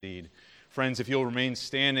Indeed. Friends, if you'll remain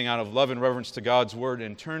standing out of love and reverence to God's Word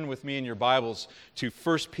and turn with me in your Bibles to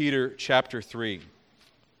 1 Peter chapter 3.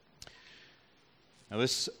 Now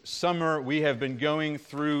this summer we have been going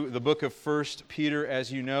through the book of 1 Peter,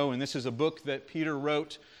 as you know, and this is a book that Peter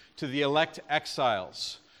wrote to the elect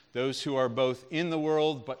exiles, those who are both in the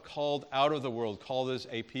world but called out of the world, called as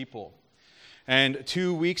a people. And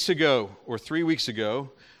 3 weeks ago,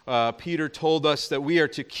 Peter told us that we are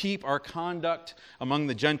to keep our conduct among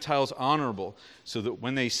the Gentiles honorable, so that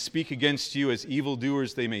when they speak against you as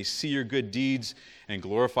evildoers, they may see your good deeds and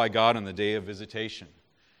glorify God on the day of visitation.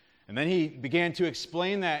 And then he began to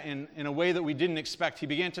explain that in a way that we didn't expect. He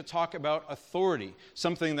began to talk about authority,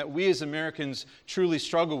 something that we as Americans truly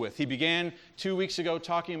struggle with. He began 2 weeks ago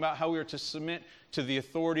talking about how we are to submit to the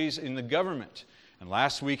authorities in the government. And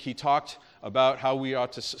last week he talked about how we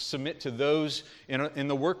ought to submit to those in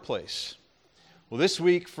the workplace. Well, this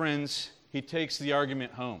week, friends, he takes the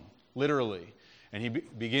argument home, literally. And he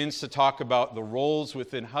begins to talk about the roles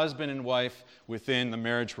within husband and wife within the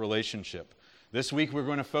marriage relationship. This week we're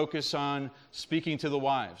going to focus on speaking to the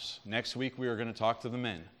wives. Next week we are going to talk to the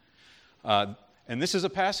men. And this is a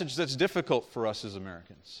passage that's difficult for us as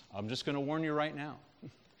Americans. I'm just going to warn you right now.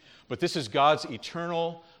 But this is God's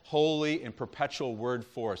eternal, holy, and perpetual word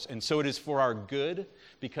for us. And so it is for our good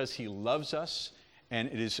because He loves us, and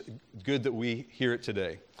it is good that we hear it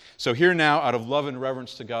today. So here now, out of love and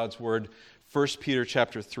reverence to God's word, 1 Peter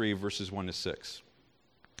chapter 3, verses 1 to 6.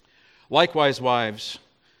 Likewise, wives,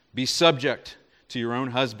 be subject to your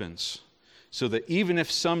own husbands, so that even if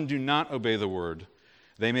some do not obey the word,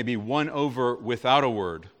 they may be won over without a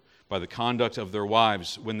word by the conduct of their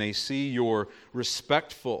wives when they see your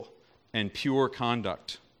respectful and pure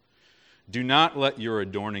conduct. Do not let your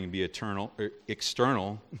adorning be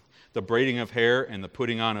external, the braiding of hair and the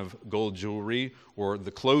putting on of gold jewelry or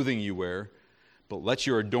the clothing you wear, but let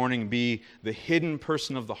your adorning be the hidden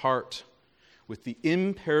person of the heart, with the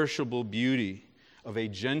imperishable beauty of a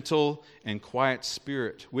gentle and quiet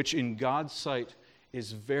spirit, which in God's sight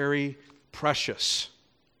is very precious.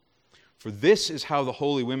 For this is how the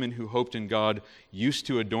holy women who hoped in God used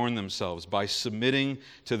to adorn themselves, by submitting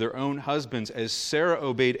to their own husbands, as Sarah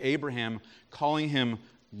obeyed Abraham, calling him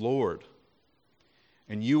Lord.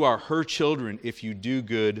 And you are her children if you do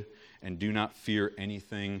good and do not fear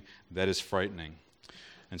anything that is frightening.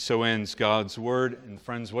 And so ends God's word. And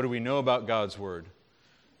friends, what do we know about God's word?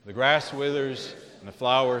 The grass withers and the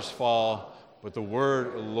flowers fall, but the word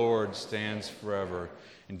of the Lord stands forever.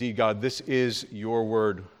 Indeed, God, this is your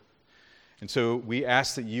word. And so we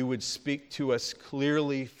ask that you would speak to us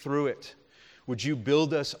clearly through it. Would you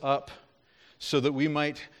build us up so that we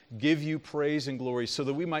might give you praise and glory, so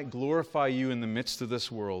that we might glorify you in the midst of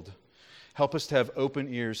this world. Help us to have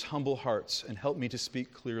open ears, humble hearts, and help me to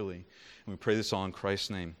speak clearly. And we pray this all in Christ's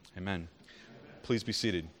name. Amen. Please be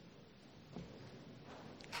seated.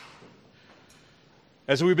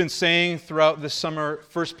 As we've been saying throughout this summer,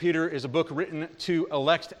 1 Peter is a book written to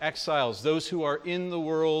elect exiles, those who are in the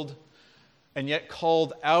world and yet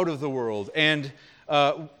called out of the world. And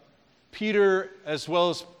Peter, as well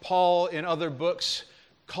as Paul in other books,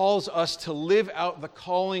 calls us to live out the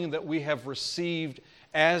calling that we have received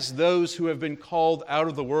as those who have been called out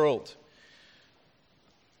of the world.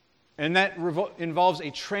 And that involves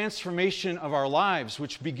a transformation of our lives,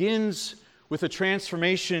 which begins with a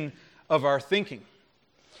transformation of our thinking.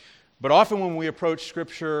 But often when we approach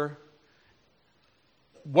Scripture,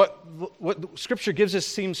 what Scripture gives us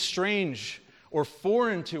seems strange or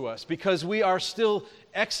foreign to us because we are still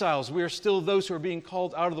exiles. We are still those who are being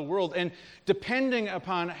called out of the world. And depending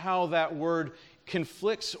upon how that word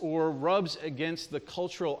conflicts or rubs against the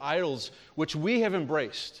cultural idols which we have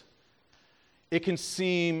embraced, it can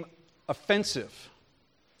seem offensive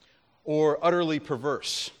or utterly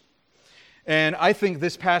perverse. And I think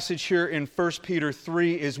this passage here in 1 Peter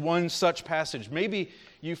 3 is one such passage. Maybe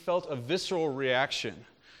you felt a visceral reaction.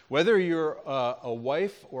 Whether you're a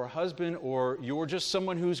wife or a husband or you're just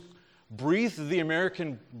someone who's breathed the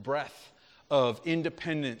American breath of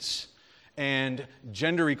independence and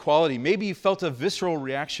gender equality, maybe you felt a visceral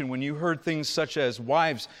reaction when you heard things such as,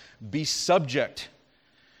 wives, be subject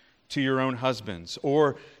to your own husbands,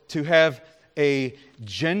 or to have a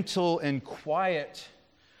gentle and quiet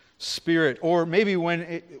spirit. Or maybe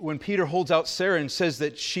when Peter holds out Sarah and says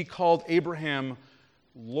that she called Abraham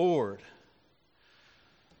Lord.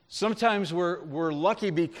 Sometimes we're lucky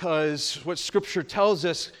because what Scripture tells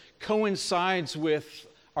us coincides with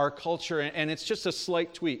our culture, and it's just a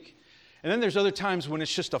slight tweak. And then there's other times when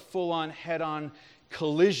it's just a full-on, head-on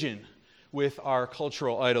collision with our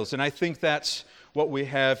cultural idols. And I think that's what we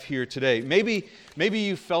have here today. Maybe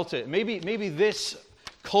you felt it. Maybe this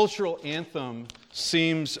cultural anthem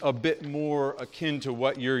seems a bit more akin to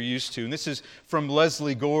what you're used to. And this is from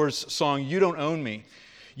Leslie Gore's song, You Don't Own Me.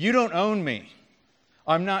 You don't own me.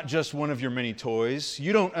 I'm not just one of your many toys.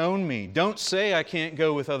 You don't own me. Don't say I can't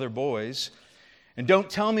go with other boys. And don't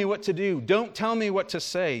tell me what to do. Don't tell me what to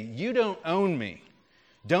say. You don't own me.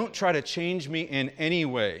 Don't try to change me in any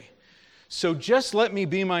way. So just let me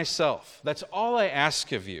be myself. That's all I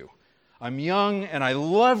ask of you. I'm young and I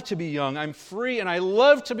love to be young. I'm free and I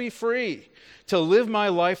love to be free. To live my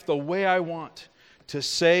life the way I want. To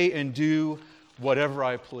say and do whatever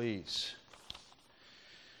I please.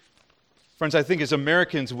 Friends, I think as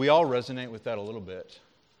Americans, we all resonate with that a little bit.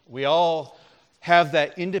 We all have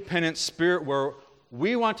that independent spirit where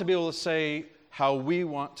we want to be able to say how we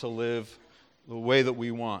want to live the way that we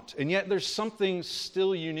want. And yet there's something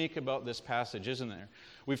still unique about this passage, isn't there?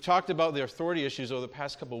 We've talked about the authority issues over the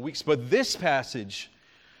past couple of weeks, but this passage,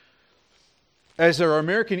 as our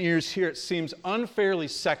American ears hear, it seems unfairly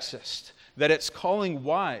sexist, that it's calling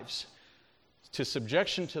wives to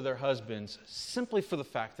subjection to their husbands simply for the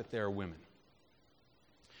fact that they are women.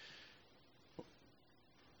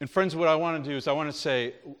 And friends, what I want to do is I want to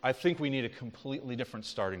say, I think we need a completely different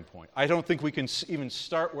starting point. I don't think we can even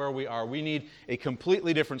start where we are. We need a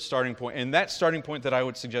completely different starting point. And that starting point that I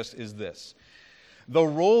would suggest is this. The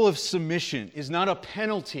role of submission is not a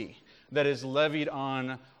penalty that is levied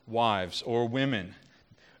on wives or women,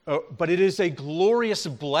 but it is a glorious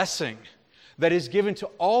blessing that is given to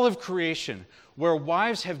all of creation, where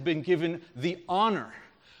wives have been given the honor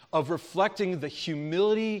of reflecting the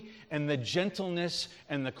humility and the gentleness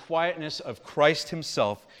and the quietness of Christ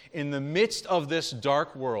Himself in the midst of this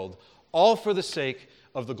dark world, all for the sake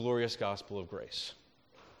of the glorious gospel of grace.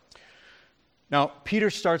 Now, Peter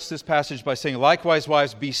starts this passage by saying, likewise,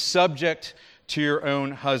 wives, be subject to your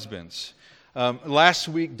own husbands. Last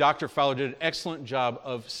week, Dr. Fowler did an excellent job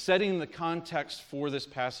of setting the context for this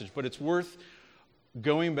passage, but it's worth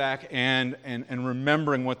going back and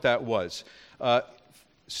remembering what that was.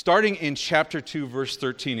 Starting in chapter 2, verse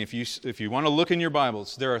 13, if you want to look in your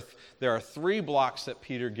Bibles, there are three blocks that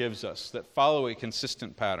Peter gives us that follow a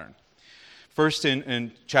consistent pattern. First,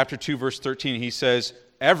 in chapter 2, verse 13, he says,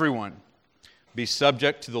 everyone be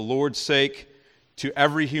subject to the Lord's sake to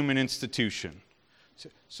every human institution.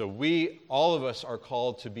 So all of us are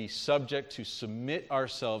called to be subject, to submit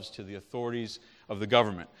ourselves to the authorities of the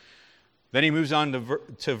government. Then he moves on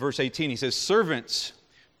to verse 18. He says, servants,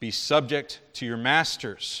 be subject to your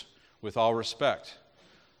masters with all respect.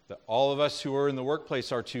 That all of us who are in the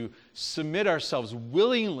workplace are to submit ourselves,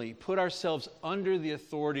 willingly put ourselves under the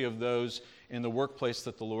authority of those in the workplace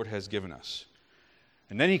that the Lord has given us.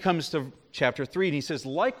 And then he comes to chapter 3 and he says,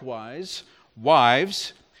 likewise,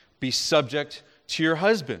 wives, be subject to your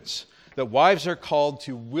husbands. That wives are called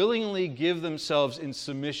to willingly give themselves in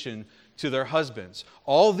submission to their husbands.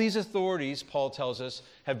 All these authorities, Paul tells us,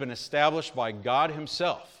 have been established by God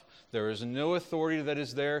Himself. There is no authority that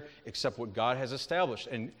is there except what God has established.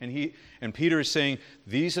 And Peter is saying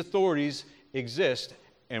these authorities exist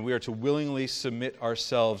and we are to willingly submit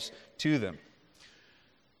ourselves to them.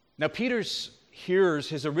 Now Peter's hearers,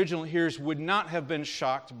 his original hearers, would not have been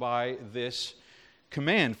shocked by this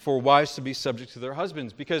command for wives to be subject to their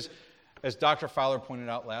husbands because, as Dr. Fowler pointed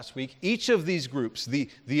out last week, each of these groups, the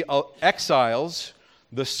exiles,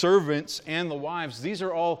 the servants, and the wives, these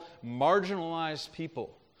are all marginalized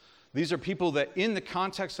people. These are people that in the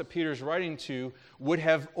context that Peter's writing to would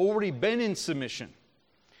have already been in submission.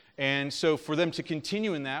 And so for them to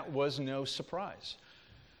continue in that was no surprise.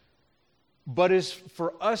 But as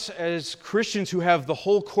for us as Christians who have the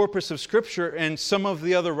whole corpus of Scripture and some of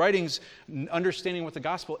the other writings, understanding what the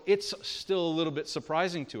gospel, it's still a little bit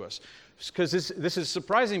surprising to us. Because this is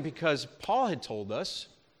surprising because Paul had told us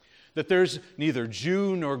that there's neither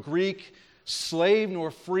Jew nor Greek, slave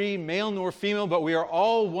nor free, male nor female, but we are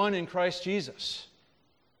all one in Christ Jesus.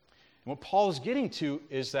 And what Paul is getting to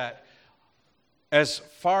is that as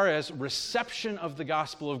far as reception of the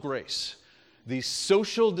gospel of grace, these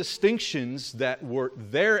social distinctions that were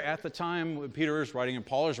there at the time when Peter is writing and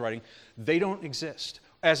Paul is writing, they don't exist.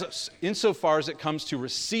 Insofar as it comes to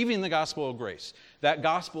receiving the gospel of grace, that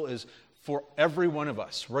gospel is for every one of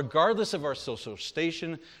us, regardless of our social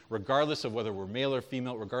station, regardless of whether we're male or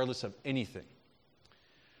female, regardless of anything.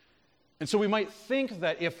 And so we might think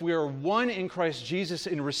that if we are one in Christ Jesus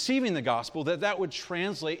in receiving the gospel, that would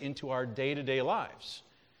translate into our day-to-day lives.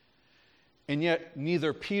 And yet,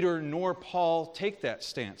 neither Peter nor Paul take that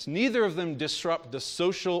stance. Neither of them disrupt the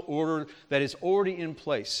social order that is already in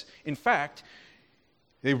place. In fact,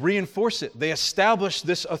 they reinforce it. They establish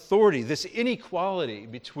this authority, this inequality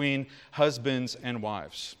between husbands and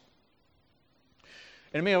wives.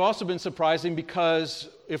 And it may have also been surprising because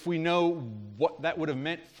if we know what that would have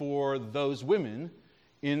meant for those women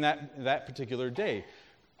in that particular day.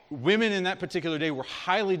 Women in that particular day were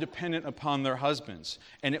highly dependent upon their husbands,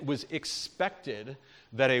 and it was expected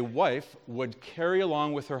that a wife would carry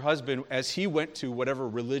along with her husband as he went to whatever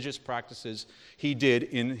religious practices he did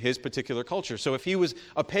in his particular culture. So if he was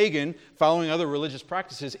a pagan following other religious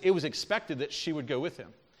practices, it was expected that she would go with him.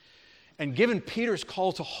 And given Peter's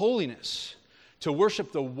call to holiness, to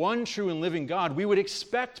worship the one true and living God, we would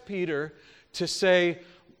expect Peter to say,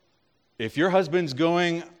 if your husband's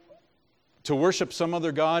going to worship some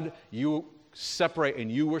other god, you separate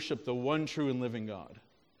and you worship the one true and living God.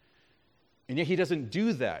 And yet he doesn't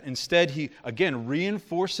do that. Instead, he, again,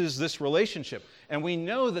 reinforces this relationship. And we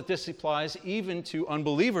know that this applies even to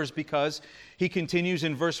unbelievers because he continues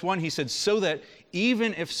in verse 1. He said, so that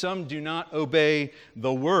even if some do not obey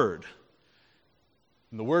the word,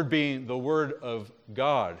 and the word being the word of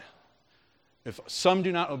God, if some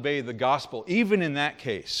do not obey the gospel, even in that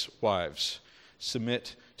case, wives,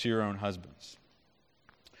 submit to your own husbands.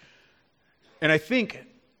 And I think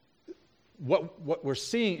what we're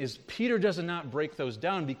seeing is Peter does not break those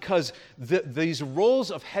down because these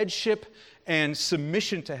roles of headship and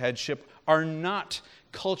submission to headship are not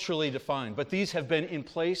culturally defined, but these have been in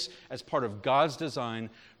place as part of God's design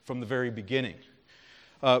from the very beginning.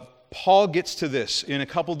 Paul gets to this in a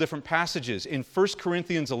couple different passages. In 1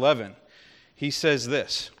 Corinthians 11, he says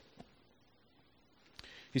this.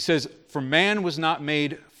 He says, for man was not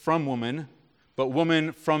made from woman, but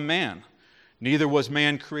woman from man. Neither was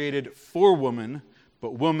man created for woman,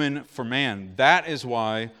 but woman for man. That is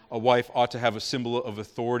why a wife ought to have a symbol of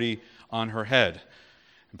authority on her head.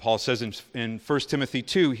 And Paul says in 1 Timothy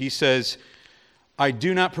 2, he says, I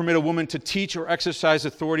do not permit a woman to teach or exercise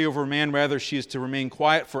authority over a man. Rather, she is to remain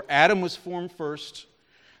quiet. For Adam was formed first,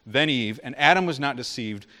 then Eve. And Adam was not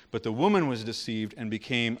deceived, but the woman was deceived and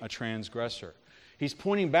became a transgressor. He's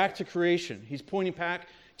pointing back to creation. He's pointing back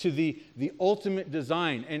to the ultimate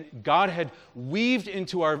design. And God had weaved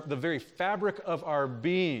into the very fabric of our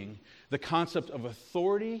being the concept of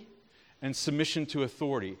authority and submission to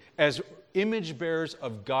authority. As image bearers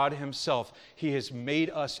of God himself, he has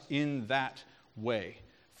made us in that way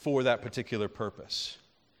for that particular purpose.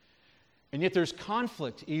 And yet there's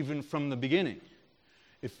conflict even from the beginning.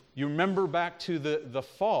 If you remember back to the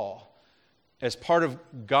fall, as part of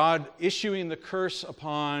God issuing the curse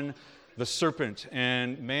upon the serpent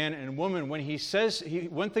and man and woman, when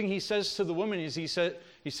one thing he says to the woman is he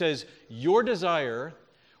says, your desire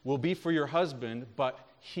will be for your husband, but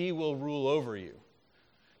he will rule over you.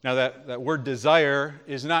 Now that word desire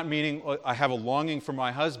is not meaning I have a longing for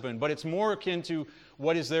my husband, but it's more akin to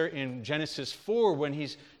what is there in Genesis 4 when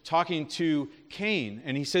he's talking to Cain.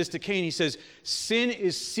 And he says to Cain, he says, sin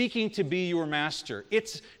is seeking to be your master.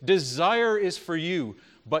 Its desire is for you,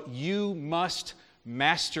 but you must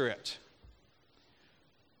master it.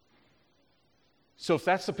 So if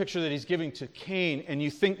that's the picture that he's giving to Cain, and you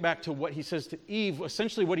think back to what he says to Eve,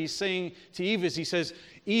 essentially what he's saying to Eve is he says,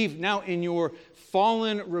 Eve, now in your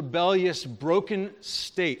fallen, rebellious, broken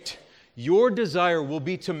state, your desire will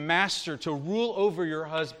be to master, to rule over your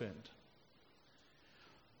husband.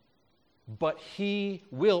 But he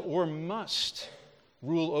will or must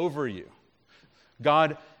rule over you.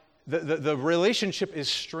 God, the relationship is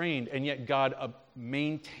strained, and yet God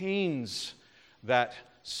maintains that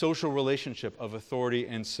social relationship of authority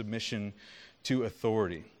and submission to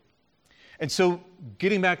authority. And so,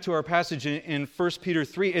 getting back to our passage in 1 Peter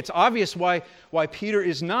 3, it's obvious why Peter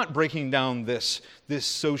is not breaking down this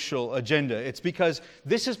social agenda. It's because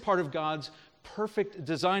this is part of God's perfect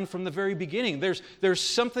design from the very beginning. There's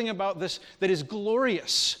something about this that is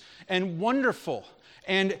glorious and wonderful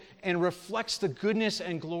and reflects the goodness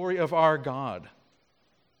and glory of our God.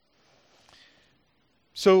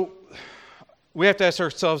 So, we have to ask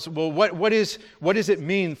ourselves, well, what does it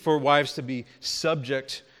mean for wives to be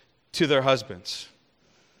subject to their husbands?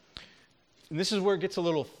 And this is where it gets a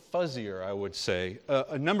little fuzzier, I would say.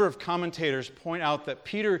 A number of commentators point out that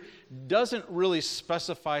Peter doesn't really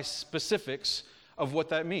specify specifics of what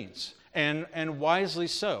that means, and wisely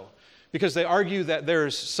so, because they argue that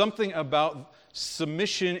there's something about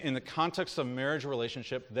submission in the context of a marriage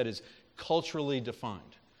relationship that is culturally defined.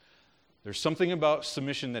 There's something about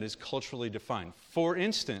submission that is culturally defined. For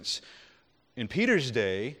instance, in Peter's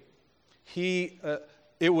day,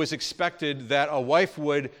 it was expected that a wife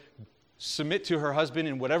would submit to her husband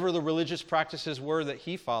in whatever the religious practices were that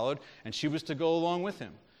he followed, and she was to go along with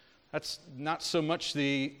him. That's not so much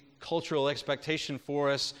the cultural expectation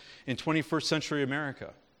for us in 21st century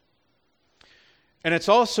America. And it's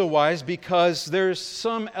also wise because there's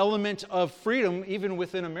some element of freedom, even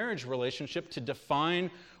within a marriage relationship, to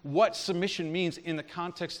define what submission means in the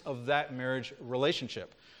context of that marriage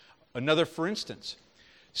relationship. Another, for instance,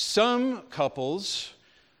 some couples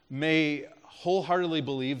may wholeheartedly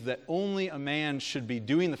believe that only a man should be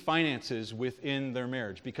doing the finances within their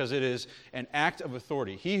marriage because it is an act of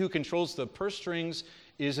authority. He who controls the purse strings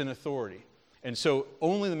is an authority. And so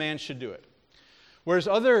only the man should do it. Whereas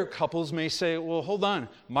other couples may say, well, hold on,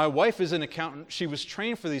 my wife is an accountant. She was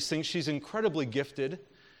trained for these things. She's incredibly gifted.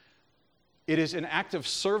 It is an act of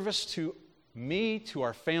service to me, to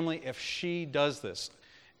our family, if she does this.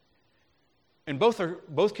 And both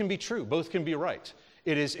can be true. Both can be right.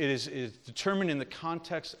 It is determined in the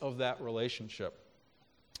context of that relationship.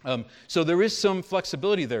 So there is some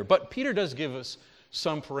flexibility there. But Peter does give us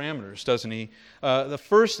some parameters, doesn't he? The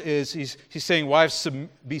first is he's saying, wives,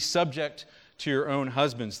 be subject to your own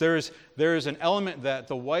husbands. There is an element that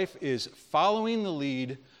the wife is following the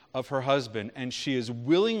lead of her husband, and she is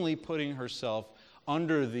willingly putting herself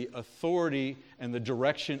under the authority and the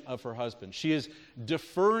direction of her husband. She is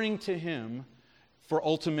deferring to him for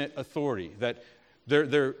ultimate authority. That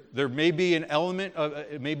there may be an element of,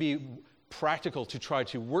 it may be practical to try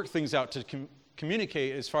to work things out, to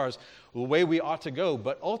communicate as far as the way we ought to go,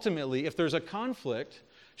 but ultimately, if there's a conflict,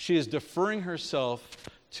 she is deferring herself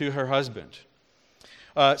to her husband.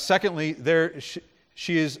 Secondly,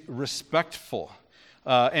 she is respectful.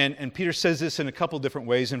 And Peter says this in a couple different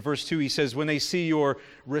ways. In verse 2, he says, when they see your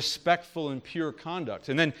respectful and pure conduct.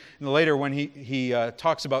 And then later when he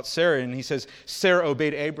talks about Sarah, and he says, Sarah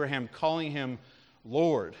obeyed Abraham, calling him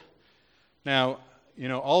Lord. Now,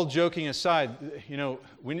 all joking aside,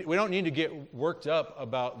 we don't need to get worked up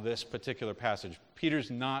about this particular passage.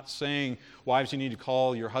 Peter's not saying, wives, you need to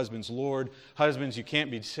call your husbands Lord. Husbands, you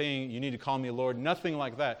can't be saying, you need to call me Lord. Nothing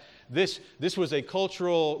like that. This was a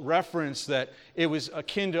cultural reference that it was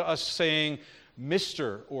akin to us saying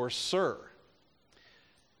Mr. or Sir.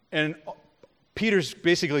 And Peter's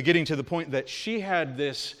basically getting to the point that she had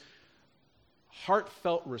this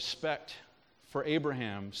heartfelt respect for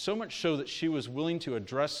Abraham, so much so that she was willing to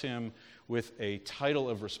address him with a title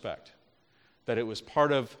of respect, that it was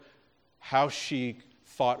part of how she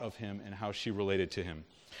thought of him and how she related to him.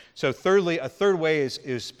 So thirdly, a third way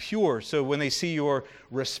is pure. So when they see your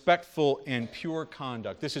respectful and pure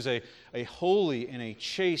conduct, this is a holy and a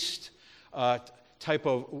chaste type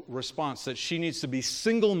of response, that she needs to be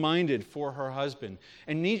single-minded for her husband.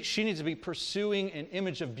 And she needs to be pursuing an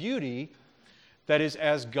image of beauty that is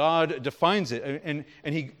as God defines it. And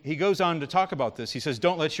he goes on to talk about this. He says,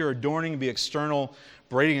 don't let your adorning be external,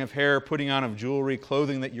 braiding of hair, putting on of jewelry,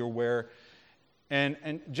 clothing that you wear.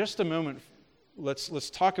 And just a moment, let's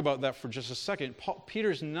talk about that for just a second.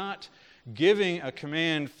 Peter's not giving a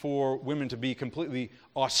command for women to be completely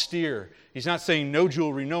austere. He's not saying no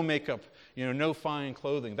jewelry, no makeup, no fine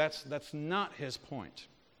clothing. That's not his point.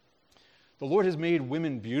 The Lord has made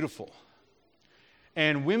women beautiful.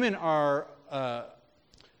 And women are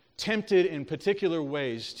tempted in particular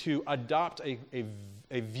ways to adopt a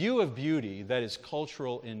view of beauty that is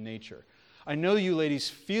cultural in nature. I know you ladies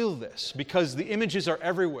feel this because the images are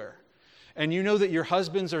everywhere. And you know that your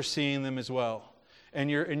husbands are seeing them as well. And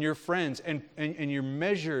your friends. And you're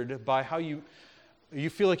measured by how you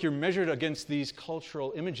feel like you're measured against these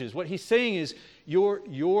cultural images. What he's saying is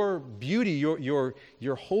your beauty,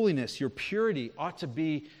 your holiness, your purity ought to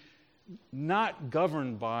be not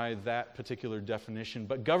governed by that particular definition,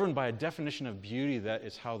 but governed by a definition of beauty that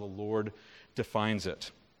is how the Lord defines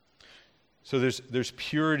it. So there's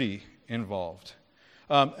purity involved.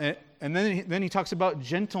 And then he talks about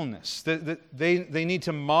gentleness. That they need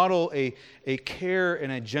to model a care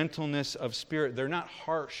and a gentleness of spirit. They're not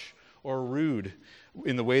harsh or rude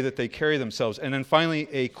in the way that they carry themselves. And then finally,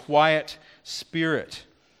 a quiet spirit.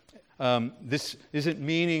 This isn't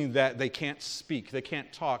meaning that they can't speak, they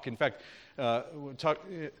can't talk. In fact,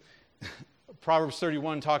 Proverbs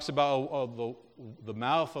 31 talks about the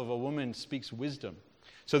mouth of a woman speaks wisdom.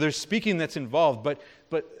 So there's speaking that's involved, but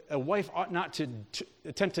a wife ought not to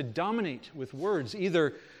attempt to dominate with words,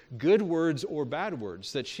 either good words or bad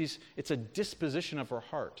words. It's a disposition of her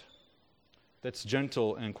heart that's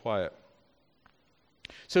gentle and quiet.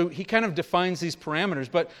 So he kind of defines these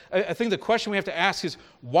parameters, but I think the question we have to ask is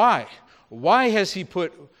why? Why has he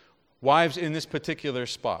put wives in this particular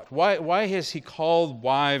spot? Why has he called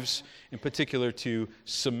wives in particular to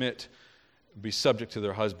submit, be subject to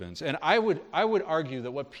their husbands? And I would argue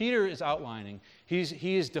that what Peter is outlining,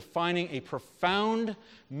 he is defining a profound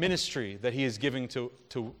ministry that he is giving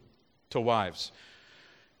to wives.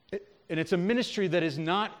 And it's a ministry that is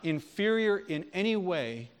not inferior in any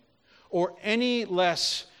way or any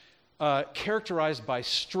less characterized by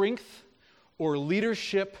strength or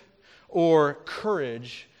leadership or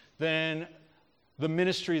courage than the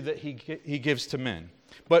ministry that he gives to men.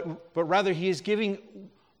 But rather, he is giving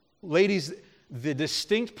ladies the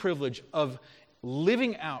distinct privilege of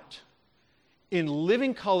living out in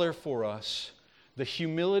living color for us the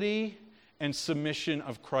humility and submission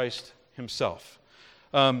of Christ himself.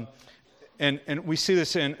 And we see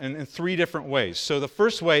this in three different ways. So the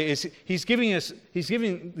first way is he's giving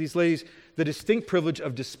these ladies the distinct privilege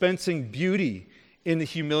of dispensing beauty in the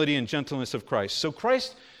humility and gentleness of Christ. So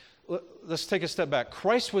Christ, let's take a step back.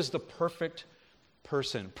 Christ was the perfect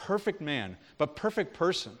person, perfect man, but perfect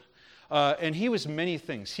person. And he was many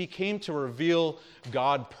things. He came to reveal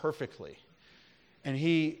God perfectly. And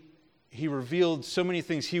he revealed so many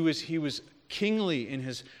things. He was kingly in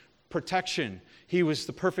his protection. He was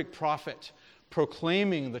the perfect prophet,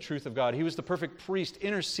 proclaiming the truth of God. He was the perfect priest,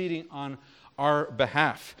 interceding on our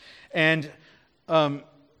behalf. And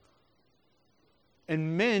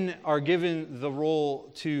men are given the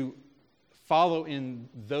role to follow in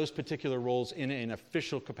those particular roles in an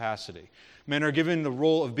official capacity. Men are given the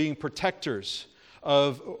role of being protectors,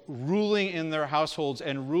 of ruling in their households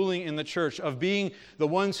and ruling in the church, of being the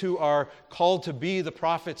ones who are called to be the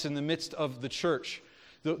prophets in the midst of the church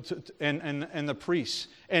and the priests.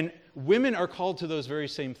 And women are called to those very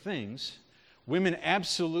same things. Women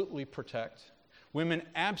absolutely protect. Women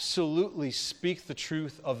absolutely speak the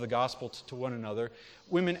truth of the gospel to one another.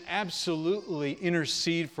 Women absolutely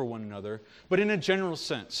intercede for one another, but in a general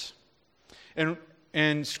sense.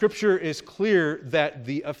 And Scripture is clear that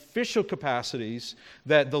the official capacities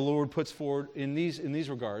that the Lord puts forward in these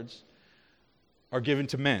regards are given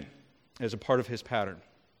to men as a part of his pattern.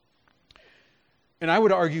 And I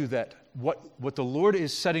would argue that what the Lord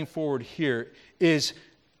is setting forward here is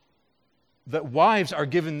that wives are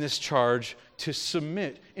given this charge to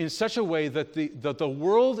submit in such a way that the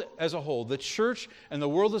world as a whole, the church and the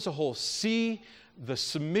world as a whole, see the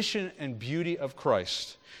submission and beauty of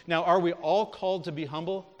Christ. Now, are we all called to be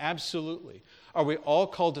humble? Absolutely. Are we all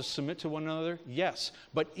called to submit to one another? Yes.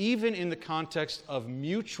 But even in the context of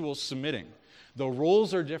mutual submitting, the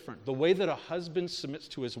roles are different. The way that a husband submits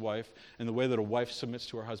to his wife and the way that a wife submits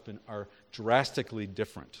to her husband are drastically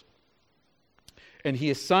different. And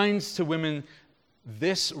he assigns to women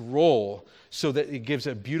this role so that it gives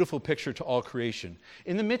a beautiful picture to all creation.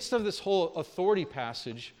 In the midst of this whole authority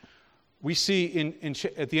passage, we see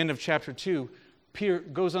at the end of chapter 2, Peter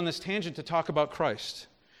goes on this tangent to talk about Christ.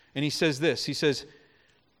 And he says this, he says,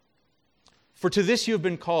 "For to this you have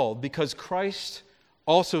been called, because Christ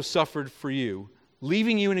also suffered for you,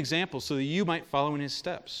 leaving you an example so that you might follow in his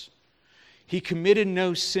steps. He committed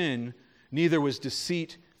no sin, neither was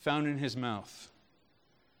deceit found in his mouth."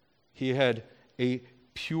 He had a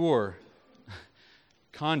pure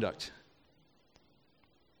conduct.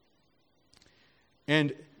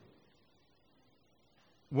 And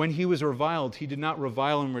when he was reviled, he did not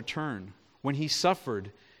revile in return. When he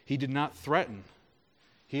suffered, he did not threaten.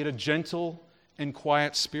 He had a gentle and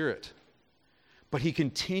quiet spirit. But he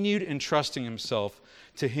continued entrusting himself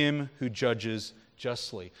to him who judges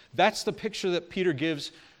justly. That's the picture that Peter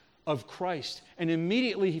gives of Christ. And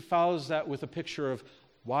immediately he follows that with a picture of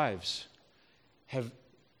wives have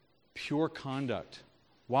pure conduct.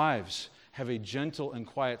 Wives have a gentle and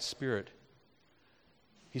quiet spirit.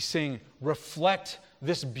 He's saying, reflect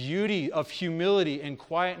this beauty of humility and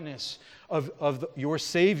quietness of your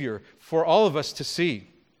Savior for all of us to see.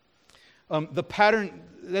 That's the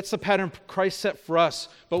pattern Christ set for us,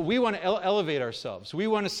 but we want to elevate ourselves. We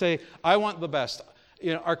want to say, I want the best.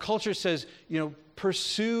 Our culture says,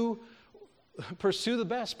 pursue the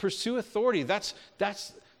best, pursue authority. That's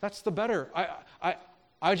the better.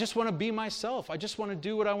 I just want to be myself. I just want to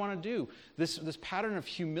do what I want to do. This pattern of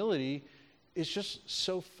humility is just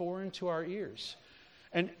so foreign to our ears.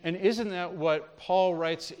 And isn't that what Paul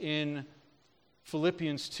writes in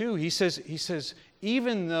Philippians 2? He says,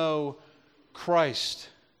 even though Christ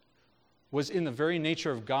was in the very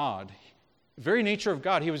nature of God,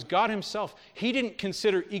 he was God himself, he didn't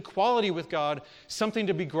consider equality with God something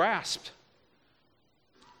to be grasped.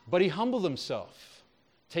 But he humbled himself,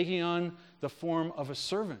 taking on the form of a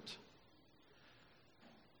servant.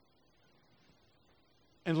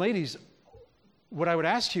 And ladies, what I would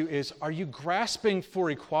ask you is, are you grasping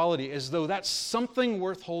for equality as though that's something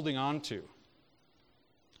worth holding on to?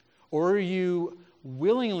 Or are you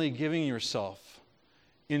willingly giving yourself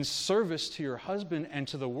in service to your husband and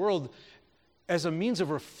to the world as a means of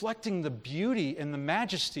reflecting the beauty and the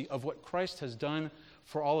majesty of what Christ has done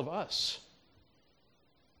for all of us?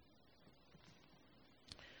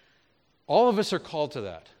 All of us are called to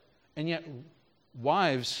that. And yet,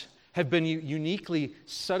 wives have been uniquely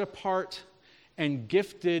set apart and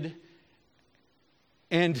gifted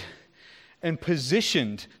and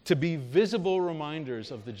positioned to be visible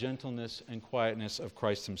reminders of the gentleness and quietness of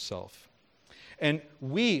Christ himself. And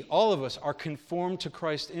we, all of us, are conformed to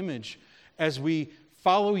Christ's image as we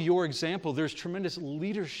follow your example. There's tremendous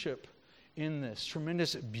leadership in this,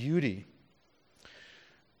 tremendous beauty.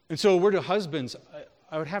 And so a word to husbands,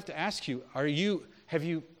 I would have to ask you, have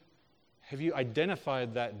you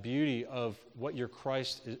identified that beauty of what your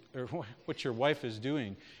what your wife is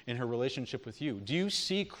doing in her relationship with you? Do you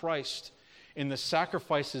see Christ in the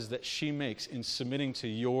sacrifices that she makes in submitting to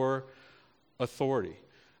your authority?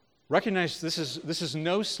 Recognize this is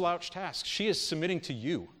no slouch task. She is submitting to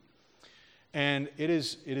you. And it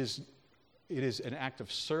is an act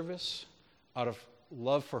of service out of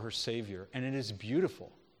love for her Savior. And it is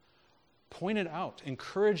beautiful. Point it out.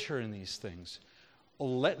 Encourage her in these things.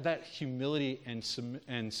 Let that humility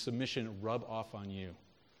and submission rub off on you.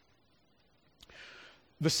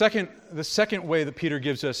 The second way that Peter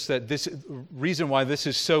gives us that this reason why this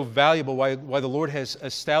is so valuable, why the Lord has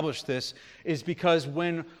established this, is because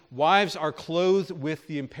when wives are clothed with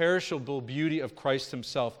the imperishable beauty of Christ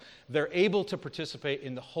himself, they're able to participate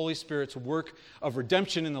in the Holy Spirit's work of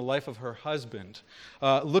redemption in the life of her husband.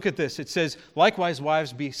 Look at this. It says, "Likewise,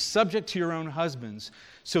 wives, be subject to your own husbands,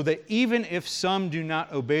 so that even if some do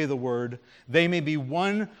not obey the word, they may be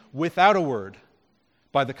won without a word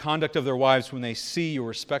by the conduct of their wives when they see your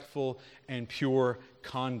respectful and pure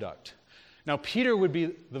conduct." Now, Peter would be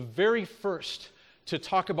the very first to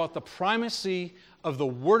talk about the primacy of the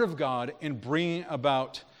Word of God in bringing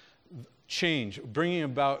about change, bringing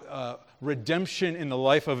about redemption in the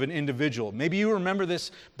life of an individual. Maybe you remember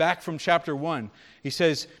this back from chapter 1. He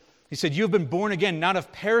said, "You have been born again, not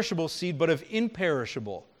of perishable seed, but of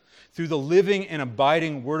imperishable, through the living and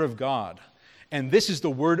abiding Word of God." And this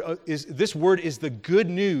word is the good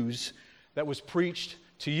news that was preached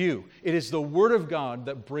to you. It is the Word of God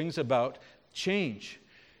that brings about change.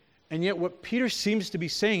 And yet what Peter seems to be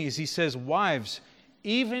saying is he says, wives,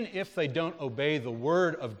 even if they don't obey the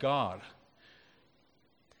Word of God,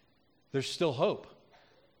 there's still hope.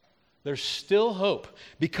 There's still hope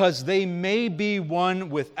because they may be won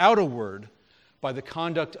without a word by the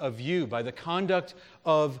conduct of you, by the conduct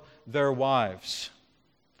of their wives.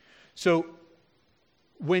 So,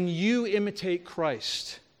 when you imitate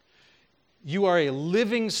Christ, you are a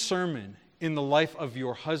living sermon in the life of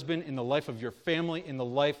your husband, in the life of your family, in the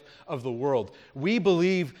life of the world. We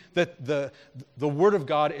believe that the Word of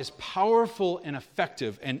God is powerful and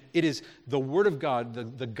effective, and it is the Word of God,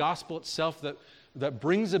 the gospel itself, that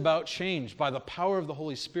brings about change by the power of the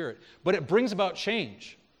Holy Spirit. But it brings about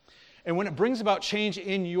change. And when it brings about change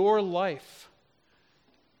in your life,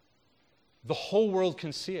 the whole world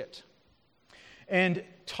can see it. And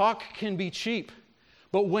talk can be cheap,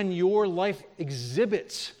 but when your life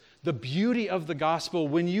exhibits the beauty of the gospel,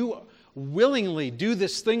 when you willingly do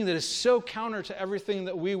this thing that is so counter to everything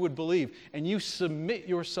that we would believe, and you submit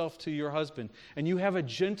yourself to your husband, and you have a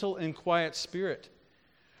gentle and quiet spirit,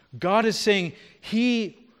 God is saying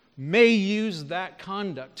He may use that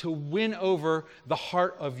conduct to win over the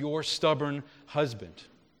heart of your stubborn husband.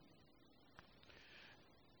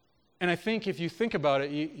 And I think if you think about it,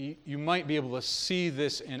 you might be able to see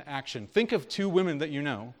this in action. Think of two women that you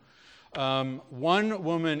know. One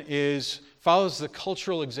woman follows the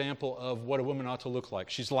cultural example of what a woman ought to look like.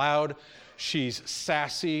 She's loud, she's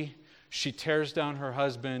sassy, she tears down her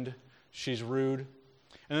husband, she's rude.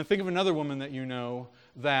 And then think of another woman that you know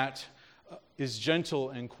that is gentle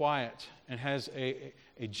and quiet and has a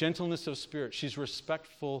gentleness of spirit. She's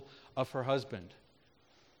respectful of her husband.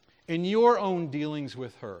 In your own dealings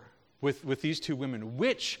with her, with these two women,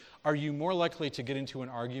 which are you more likely to get into an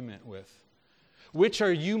argument with? Which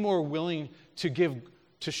are you more willing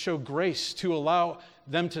to show grace, to allow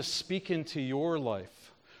them to speak into your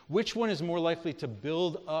life? Which one is more likely to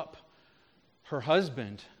build up her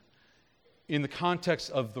husband in the context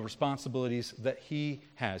of the responsibilities that he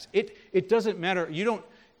has? It doesn't matter.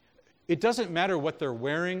 It doesn't matter what they're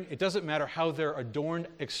wearing. It doesn't matter how they're adorned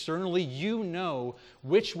externally. You know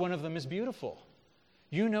which one of them is beautiful.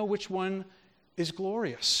 You know which one is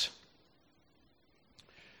glorious.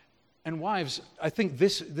 And wives, I think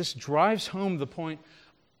this drives home the point.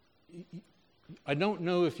 I don't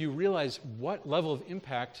know if you realize what level of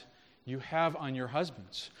impact you have on your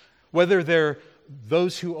husbands, whether they're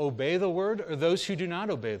those who obey the word or those who do not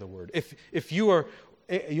obey the word. If you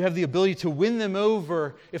have the ability to win them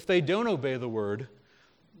over if they don't obey the word,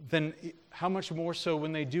 then how much more so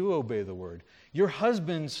when they do obey the word? Your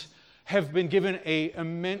husbands have been given an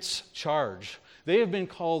immense charge. They have been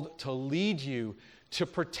called to lead you, to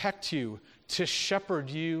protect you, to shepherd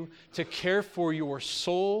you, to care for your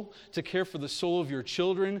soul, to care for the soul of your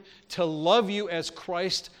children, to love you as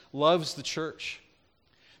Christ loves the church.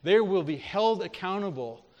 They will be held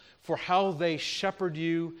accountable for how they shepherd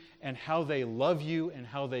you and how they love you and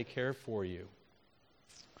how they care for you.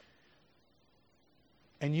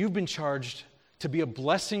 And you've been charged to be a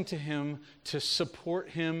blessing to him, to support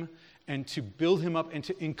him, and to build him up and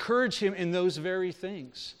to encourage him in those very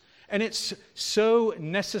things. And it's so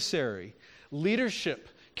necessary. Leadership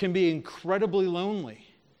can be incredibly lonely.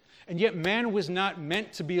 And yet man was not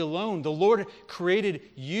meant to be alone. The Lord created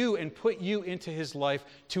you and put you into his life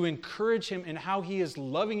to encourage him in how he is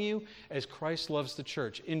loving you as Christ loves the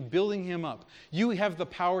church, in building him up. You have the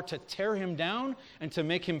power to tear him down and to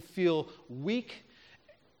make him feel weak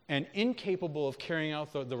and incapable of carrying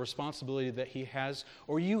out the responsibility that he has,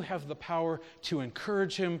 or you have the power to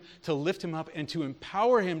encourage him, to lift him up, and to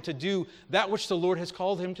empower him to do that which the Lord has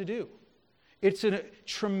called him to do. It's a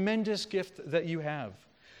tremendous gift that you have.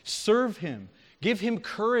 Serve him. Give him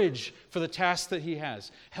courage for the task that he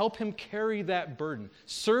has. Help him carry that burden.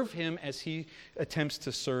 Serve him as he attempts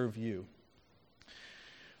to serve you.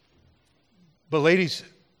 But ladies,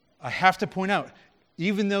 I have to point out,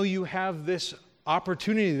 even though you have this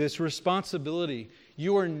opportunity, this responsibility,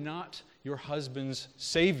 you are not your husband's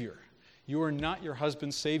Savior. You are not your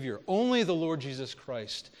husband's Savior. Only the Lord Jesus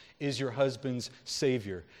Christ is your husband's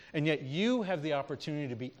Savior. And yet you have the opportunity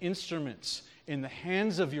to be instruments in the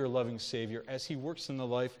hands of your loving Savior as he works in the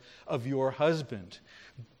life of your husband.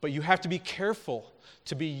 But you have to be careful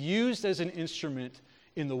to be used as an instrument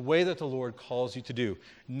in the way that the Lord calls you to do.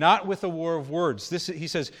 Not with a war of words. He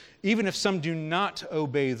says, even if some do not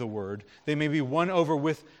obey the word, they may be won over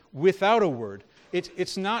without a word.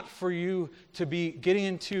 It's not for you to be getting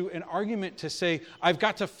into an argument to say, I've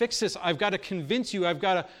got to fix this, I've got to convince you, I've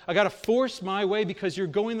got to force my way because you're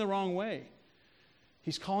going the wrong way.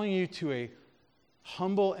 He's calling you to a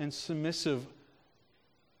humble and submissive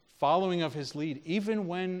following of his lead, even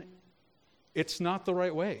when it's not the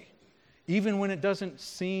right way. Even when it doesn't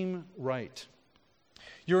seem right.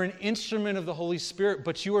 You're an instrument of the Holy Spirit,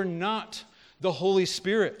 but you are not the Holy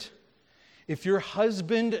Spirit. If your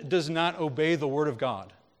husband does not obey the Word of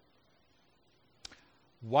God,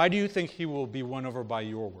 why do you think he will be won over by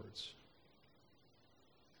your words?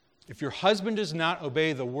 If your husband does not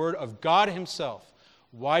obey the Word of God himself,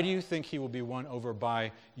 why do you think he will be won over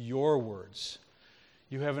by your words?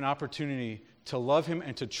 You have an opportunity to love him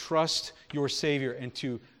and to trust your Savior and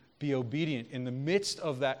to be obedient in the midst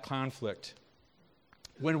of that conflict.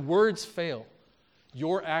 When words fail,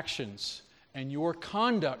 your actions and your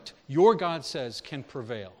conduct, your God says, can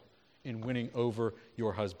prevail in winning over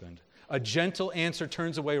your husband. A gentle answer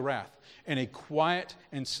turns away wrath, and a quiet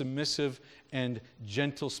and submissive and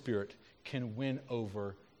gentle spirit can win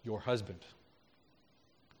over your husband.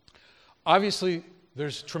 Obviously,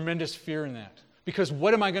 there's tremendous fear in that. Because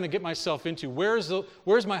what am I going to get myself into? Where's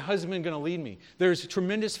my husband going to lead me? There's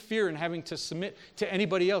tremendous fear in having to submit to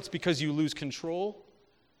anybody else because you lose control.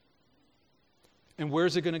 And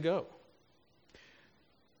where's it going to go?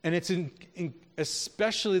 And it's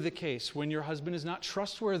especially the case when your husband is not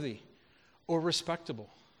trustworthy or respectable.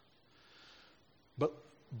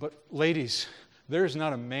 But ladies, there is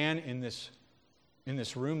not a man in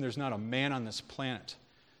this room, there's not a man on this planet,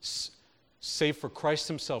 save for Christ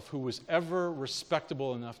himself, who was ever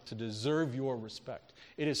respectable enough to deserve your respect.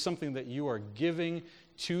 It is something that you are giving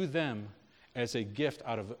to them as a gift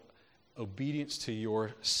out of obedience to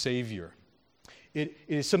your Savior. It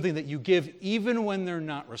is something that you give even when they're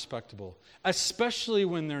not respectable, especially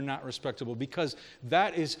when they're not respectable, because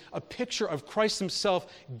that is a picture of Christ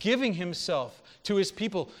himself giving himself to his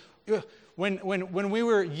people. When we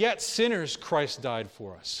were yet sinners, Christ died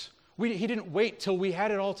for us. He didn't wait till we had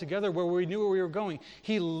it all together where we knew where we were going.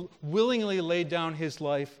 He willingly laid down his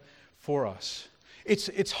life for us.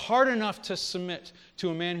 It's hard enough to submit to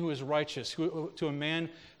a man who is righteous, to a man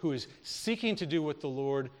who is seeking to do what the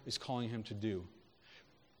Lord is calling him to do.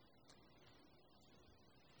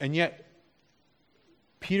 And yet,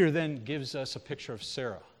 Peter then gives us a picture of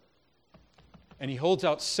Sarah. And he holds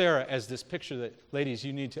out Sarah as this picture that, ladies,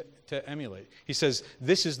 you need to emulate. He says,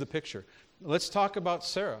 this is the picture. Let's talk about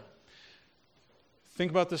Sarah. Think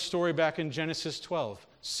about the story back in Genesis 12.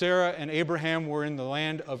 Sarah and Abraham were in the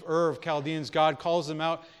land of Ur of Chaldeans. God calls them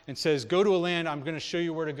out and says, go to a land, I'm going to show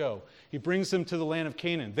you where to go. He brings them to the land of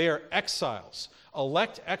Canaan. They are exiles,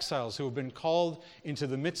 elect exiles who have been called into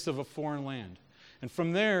the midst of a foreign land. And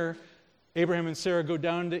from there, Abraham and Sarah go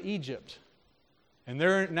down to Egypt. And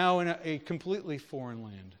they're now in a completely foreign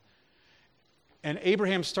land. And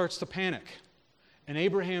Abraham starts to panic. And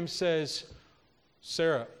Abraham says,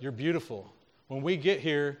 Sarah, you're beautiful. When we get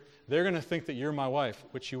here, they're going to think that you're my wife,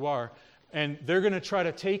 which you are, and they're going to try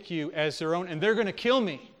to take you as their own, and they're going to kill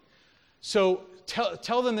me. So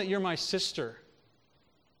tell them that you're my sister.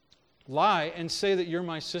 Lie and say that you're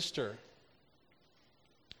my sister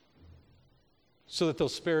so that they'll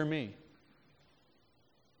spare me.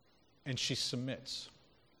 And she submits.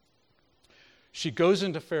 She goes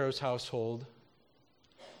into Pharaoh's household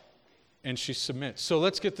and she submits. So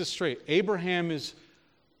let's get this straight. Abraham is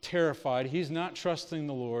terrified. He's not trusting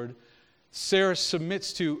the Lord. Sarah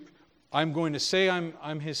submits to, I'm going to say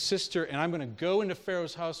I'm his sister, and I'm going to go into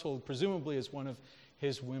Pharaoh's household, presumably as one of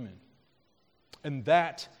his women. And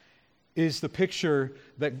that is the picture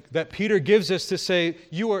that Peter gives us to say,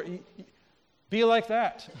 be like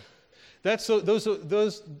that. That's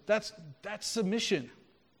submission.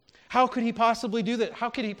 How could he possibly do that? How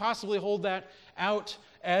could he possibly hold that out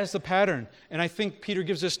as the pattern? And I think Peter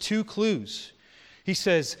gives us two clues. He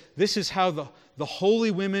says, this is how the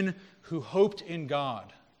holy women who hoped in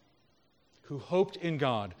God. Who hoped in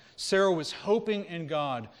God. Sarah was hoping in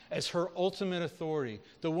God as her ultimate authority,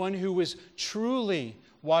 the one who was truly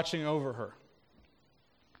watching over her.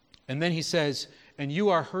 And then he says, and you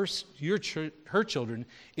are her children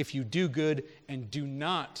if you do good and do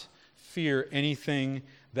not fear anything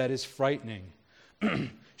that is frightening.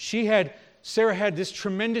 Sarah had this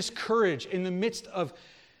tremendous courage in the midst of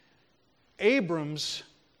Abram's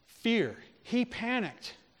fear. He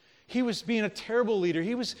panicked. He was being a terrible leader.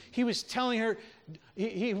 He was telling her,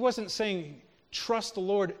 he wasn't saying, trust the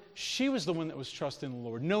Lord. She was the one that was trusting the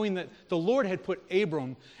Lord, knowing that the Lord had put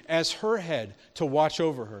Abram as her head to watch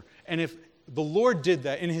over her. And if the Lord did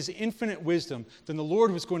that in his infinite wisdom, then the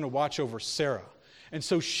Lord was going to watch over Sarah. And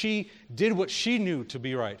so she did what she knew to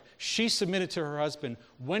be right. She submitted to her husband,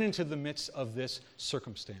 went into the midst of this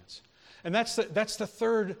circumstance. And that's the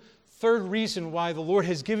third reason why the Lord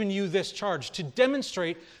has given you this charge, to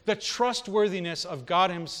demonstrate the trustworthiness of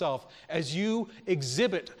God himself as you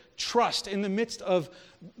exhibit trust in the midst of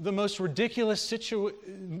the most ridiculous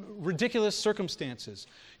circumstances.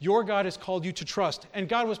 Your God has called you to trust, and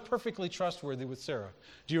God was perfectly trustworthy with Sarah.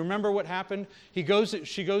 Do you remember what happened? She goes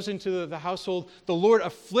into the household. The Lord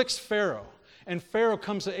afflicts Pharaoh, and Pharaoh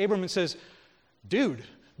comes to Abram and says, dude,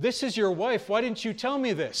 this is your wife. Why didn't you tell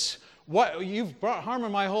me this? You've brought harm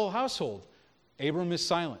on my whole household. Abram is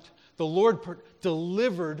silent. The Lord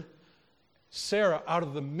delivered Sarah out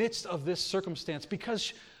of the midst of this circumstance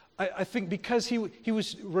because he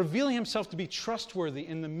was revealing himself to be trustworthy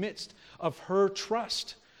in the midst of her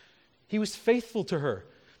trust. He was faithful to her.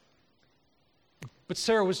 But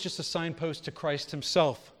Sarah was just a signpost to Christ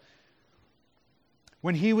himself.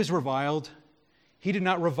 When he was reviled, he did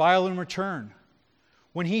not revile in return.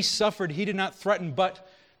 When he suffered, he did not threaten, but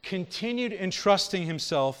continued entrusting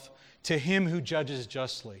himself to him who judges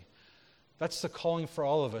justly. That's the calling for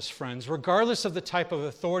all of us, friends. Regardless of the type of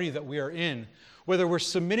authority that we are in, whether we're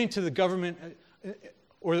submitting to the government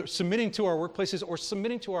or submitting to our workplaces or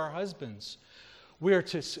submitting to our husbands,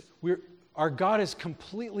 our God is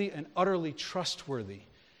completely and utterly trustworthy.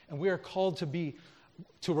 And we are called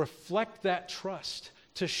to reflect that trust,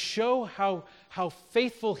 to show how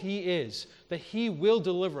faithful he is, that he will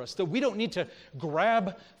deliver us, that we don't need to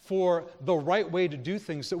grab for the right way to do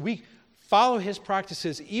things, that we follow his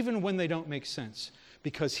practices even when they don't make sense,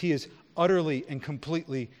 because he is utterly and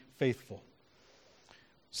completely faithful.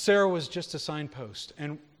 Sarah was just a signpost,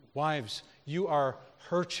 and wives, you are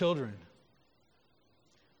her children.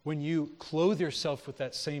 When you clothe yourself with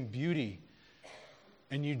that same beauty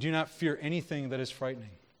and you do not fear anything that is frightening.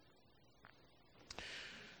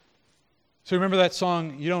 So remember that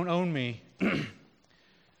song, You Don't Own Me?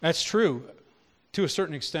 That's true to a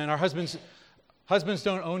certain extent. Our husbands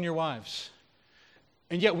don't own your wives.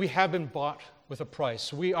 And yet we have been bought with a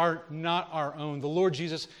price. We are not our own. The Lord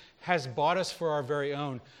Jesus has bought us for our very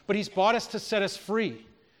own. But he's bought us to set us free.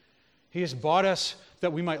 He has bought us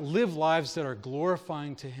that we might live lives that are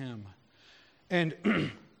glorifying to him.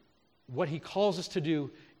 And what he calls us to do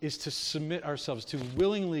is to submit ourselves, to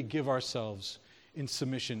willingly give ourselves in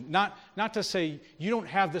submission. Not to say, you don't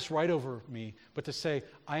have this right over me, but to say,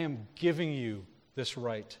 I am giving you this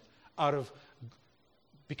right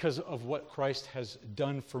because of what Christ has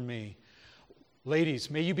done for me. Ladies,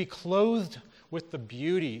 may you be clothed with the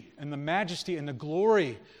beauty and the majesty and the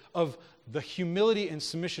glory of the humility and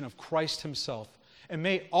submission of Christ himself. And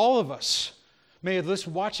may all of us, may this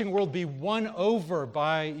watching world be won over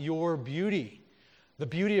by your beauty, the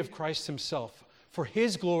beauty of Christ himself, for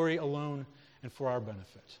his glory alone and for our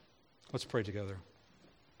benefit. Let's pray together.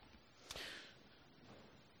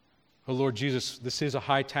 Oh Lord Jesus, this is a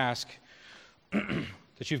high task.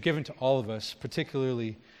 that you've given to all of us,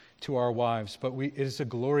 particularly to our wives. But it is a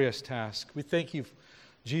glorious task. We thank you,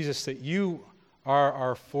 Jesus, that you are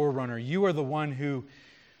our forerunner. You are the one who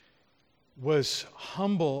was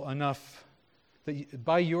humble enough that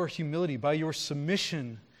by your humility, by your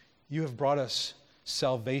submission, you have brought us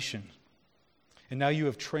salvation. And now you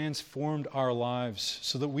have transformed our lives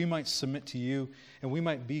so that we might submit to you and we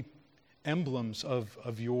might be emblems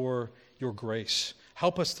of your grace.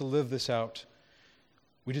 Help us to live this out.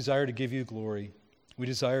 We desire to give you glory. We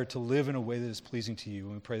desire to live in a way that is pleasing to you.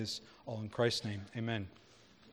 And we pray this all in Christ's name. Amen.